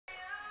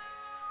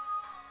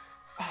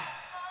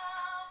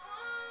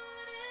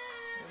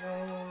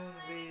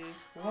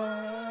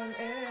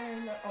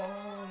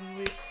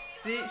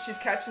See, she's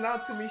catching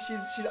on to me.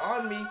 She's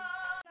on me.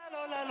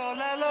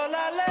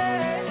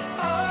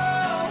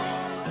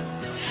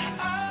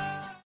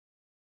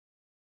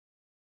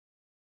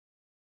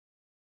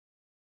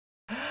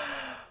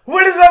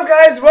 What is up,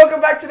 guys?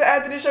 Welcome back to the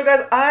Anthony Show,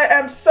 guys. I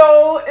am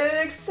so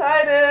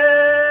excited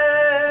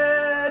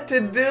to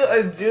do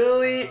a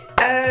Julie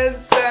and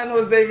San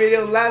Jose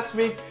video. Last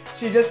week,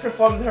 she just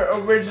performed her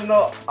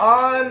original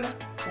on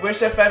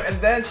Wish FM,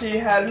 and then she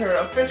had her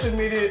official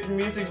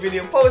music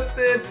video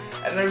posted,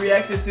 and I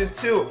reacted to it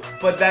too.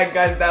 But that,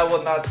 guys, that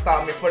will not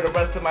stop me for the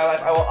rest of my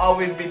life. I will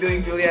always be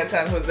doing Julianne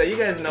San Jose. You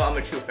guys know I'm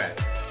a true fan.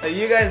 Like,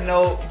 you guys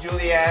know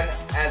Julianne,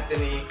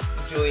 Anthony,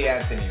 Julie,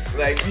 Anthony.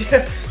 Like,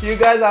 you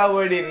guys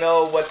already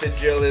know what the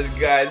drill is,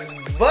 guys.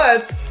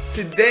 But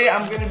today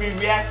I'm gonna be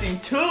reacting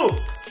to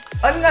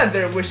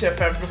another Wish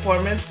FM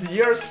performance,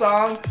 your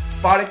song,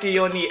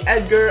 Parokya Ni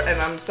Edgar,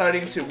 and I'm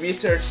starting to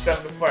research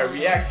stuff before I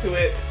react to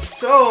it.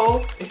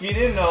 So, if you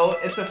didn't know,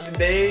 it's a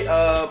day.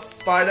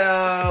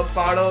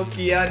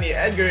 Parokya Ni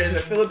Edgar is a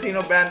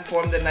Filipino band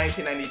formed in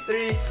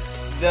 1993.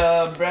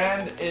 The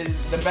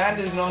band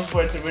is known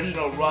for its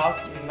original rock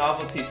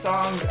novelty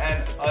songs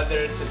and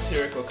other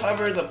satirical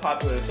covers of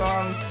popular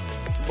songs,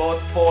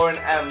 both foreign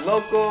and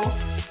local.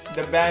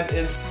 The band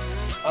is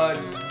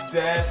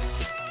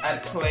adept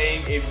at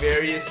playing a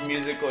various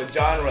musical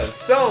genres.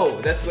 So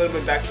that's a little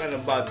bit background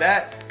about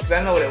that, because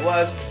I know what it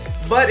was.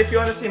 But if you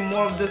want to see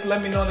more of this,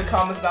 let me know in the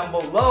comments down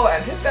below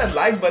and hit that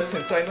like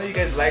button so I know you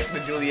guys like the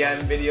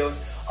Julianne videos.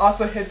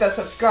 Also hit that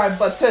subscribe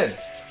button.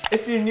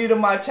 If you're new to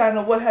my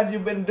channel, what have you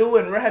been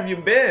doing? Where have you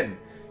been?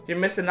 You're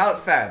missing out,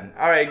 fam.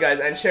 Alright, guys,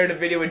 and share the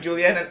video with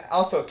Julianne, and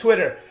also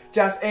Twitter,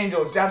 Japs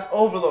Angels, Japs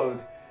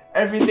Overload,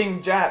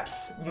 everything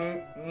Japs,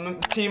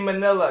 Team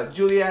Manila,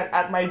 Julianne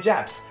at my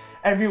Japs.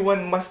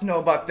 Everyone must know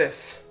about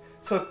this.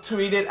 So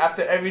tweet it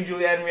after every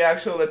Julianne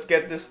reaction. Let's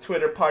get this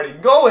Twitter party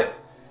going.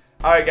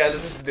 Alright, guys,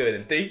 let's just do it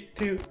in 3,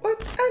 2, 1,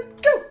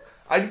 and go.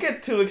 I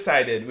get too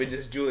excited with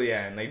just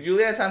Julianne. Like,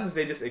 Julianne San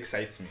Jose just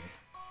excites me.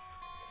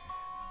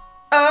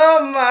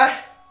 Oh my,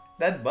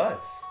 that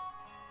buzz.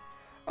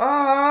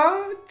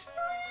 Aww,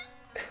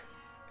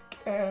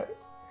 Julie.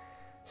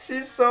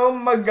 She's so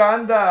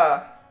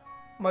maganda.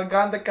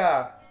 Maganda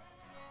ka.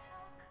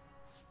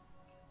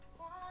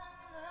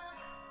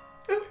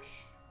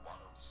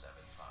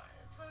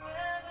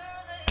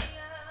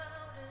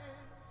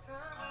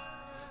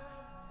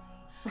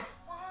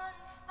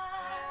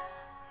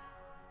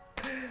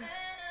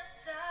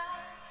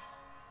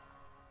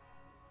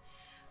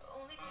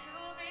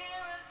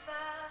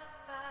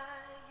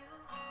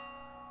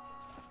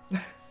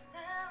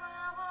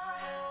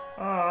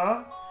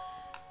 Aww.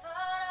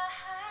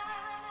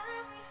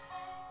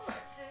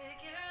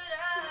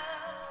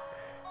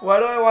 Why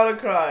do I want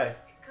to cry?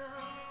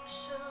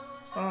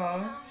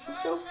 Aww, she's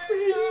so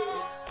pretty.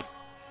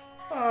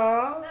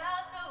 Aww.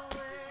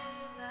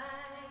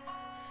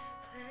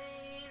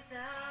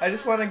 I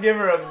just want to give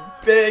her a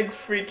big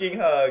freaking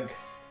hug.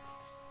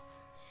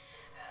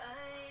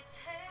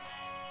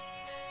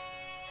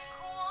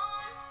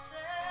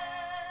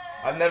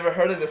 I've never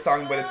heard of this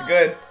song, but it's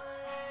good.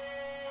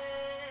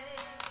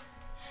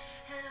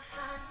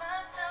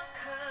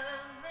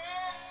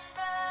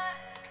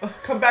 Oh,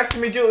 come back to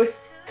me, Julie.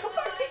 Come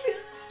back to me.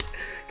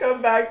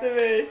 Come back to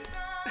me.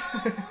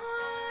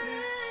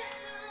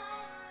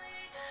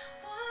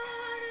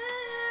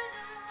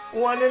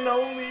 One and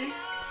only.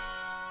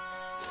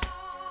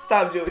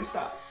 Stop, Julie.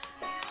 Stop.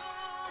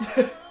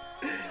 Stop.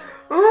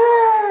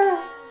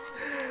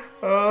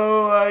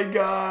 Oh my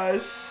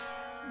gosh.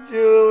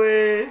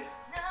 Julie.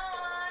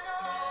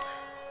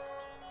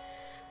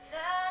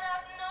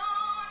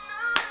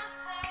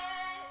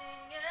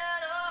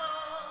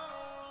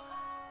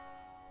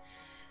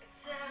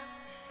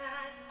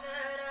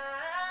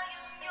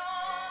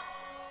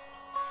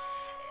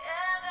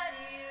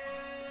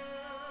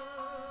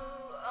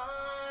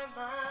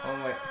 Oh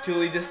my,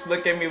 Julie, just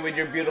look at me with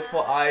your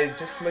beautiful eyes.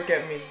 Just look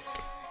at me.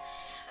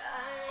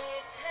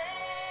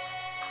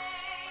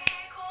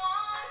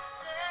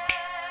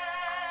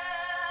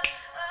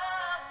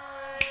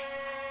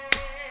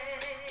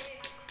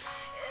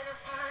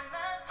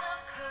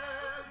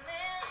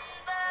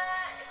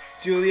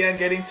 Julianne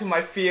getting to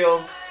my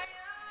feels.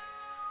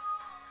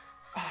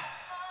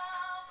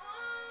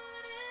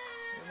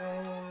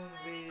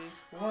 Only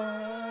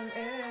one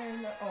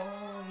and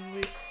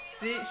only.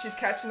 See, she's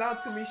catching on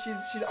to me.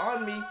 She's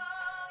on me.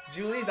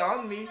 Julie's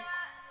on me.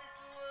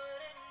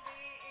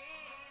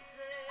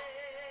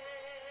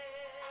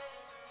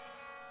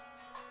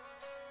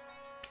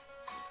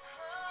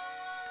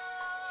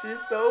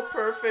 She's so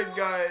perfect,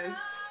 guys.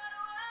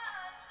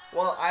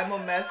 While I'm a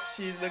mess,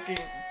 she's looking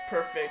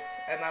perfect,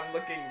 and I'm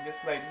looking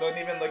just like, don't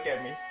even look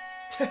at me.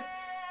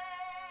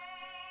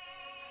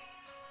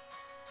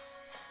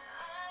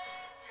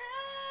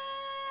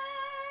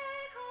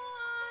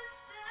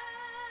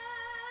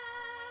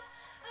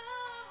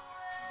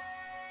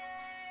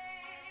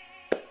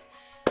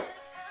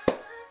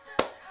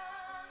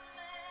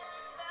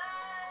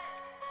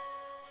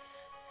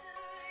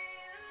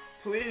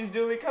 Please,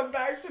 Julie, come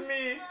back to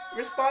me.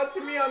 Respond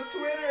to me on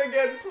Twitter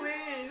again,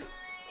 please.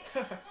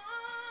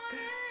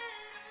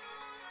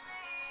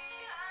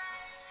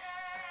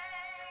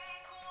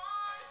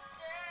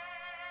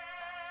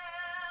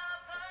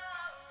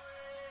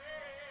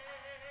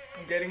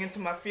 I'm getting into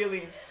my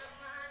feelings.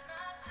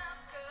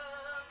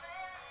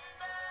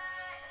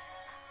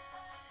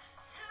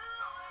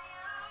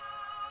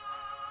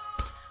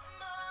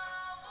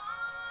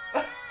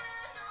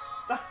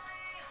 Stop.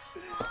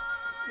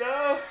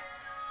 No.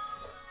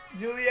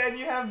 Julianne,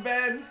 you have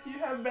Ben. You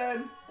have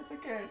Ben. It's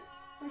okay.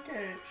 It's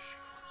okay.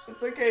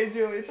 It's okay,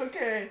 Julie. It's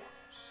okay.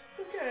 It's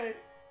okay.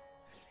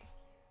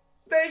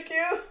 Thank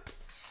you.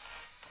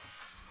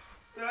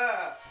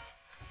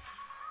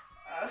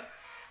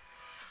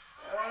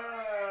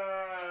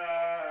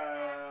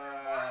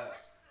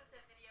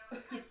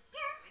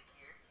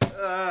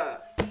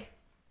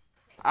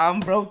 I'm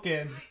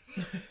broken.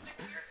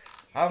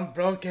 I'm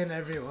broken,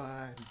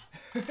 everyone.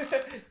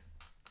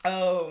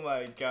 Oh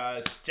my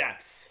gosh,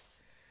 Japs.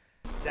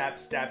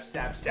 Japs, Japs,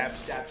 Japs,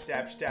 Japs, Japs,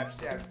 Japs, Japs,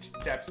 Japs,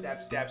 Japs,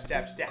 Japs, Japs,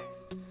 Japs,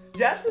 Japs.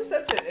 Japs is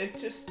such an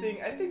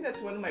interesting, I think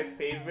that's one of my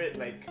favorite,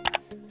 like,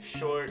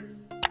 short,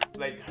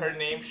 like, her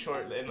name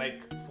short in,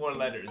 like, 4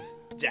 letters.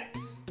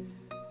 Japs.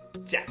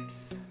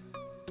 Japs.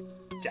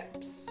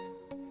 Japs.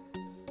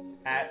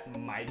 At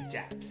my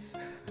Japs.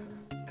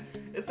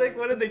 It's like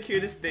one of the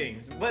cutest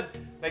things, but,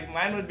 like,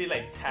 mine would be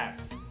like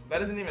Tass. That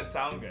doesn't even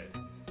sound good.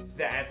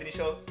 The Anthony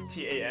Show,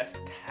 T-A-S,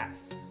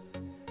 Tass.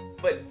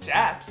 But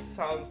Japs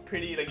sounds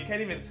pretty, like, you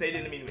can't even say it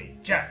in a mean way.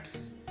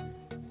 Japs.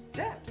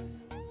 Japs.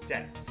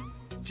 Japs.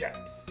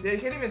 Japs. You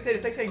can't even say it.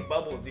 It's like saying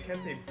bubbles. You can't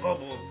say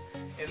bubbles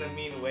in a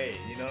mean way.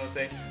 You know what I'm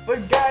saying?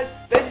 But guys,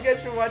 thank you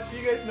guys for watching.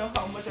 You guys know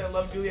how much I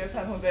love Julianne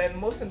San Jose, and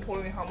most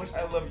importantly, how much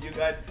I love you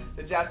guys.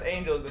 The Japs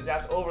Angels, the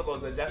Japs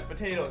Overlords, the Japs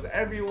Potatoes,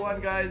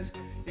 everyone, guys.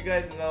 You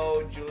guys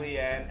know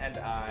Julianne and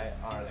I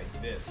are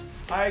like this.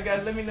 Alright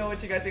guys, let me know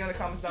what you guys think in the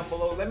comments down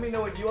below. Let me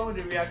know what you want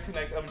me to react to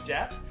next of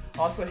Japs.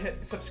 Also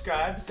hit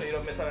subscribe so you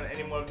don't miss out on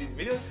any more of these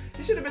videos.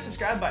 You should have been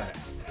subscribed by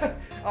now.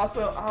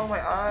 Also, oh my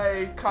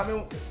eye,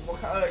 comment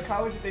what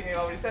you think. I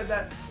already said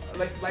that.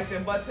 Like the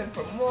button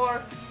for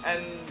more,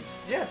 and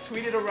yeah,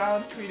 tweet it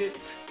around, tweet it.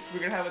 We're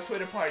gonna have a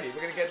Twitter party.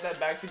 We're gonna get that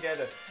back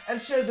together. And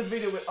share the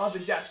video with all the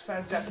Japs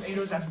fans, Japs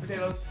Angels, Japs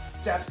Potatoes,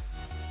 Japs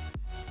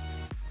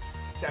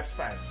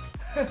fans.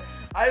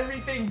 I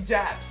rethink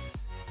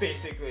Japs,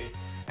 basically.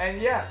 And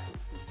yeah,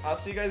 I'll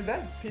see you guys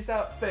then. Peace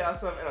out, stay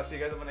awesome, and I'll see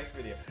you guys in my next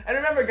video. And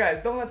remember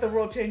guys, don't let the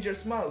world change your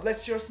smile.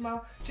 Let your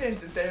smile change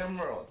the damn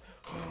world.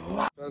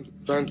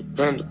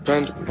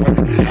 Panda.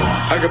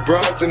 I got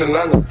broads in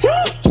Atlanta.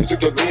 Just took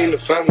the lean in the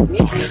family.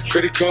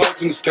 Credit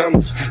cards and the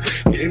scammers.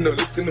 Getting the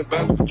licks in the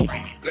band.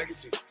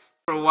 Legacies.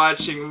 For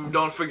watching.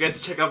 Don't forget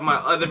to check out my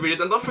other videos,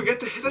 and don't forget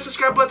to hit the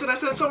subscribe button. I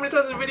said so many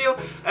times in the video.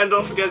 And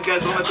don't forget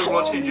guys, don't let the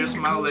world change your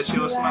smile. Let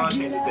your smile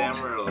change the damn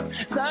world.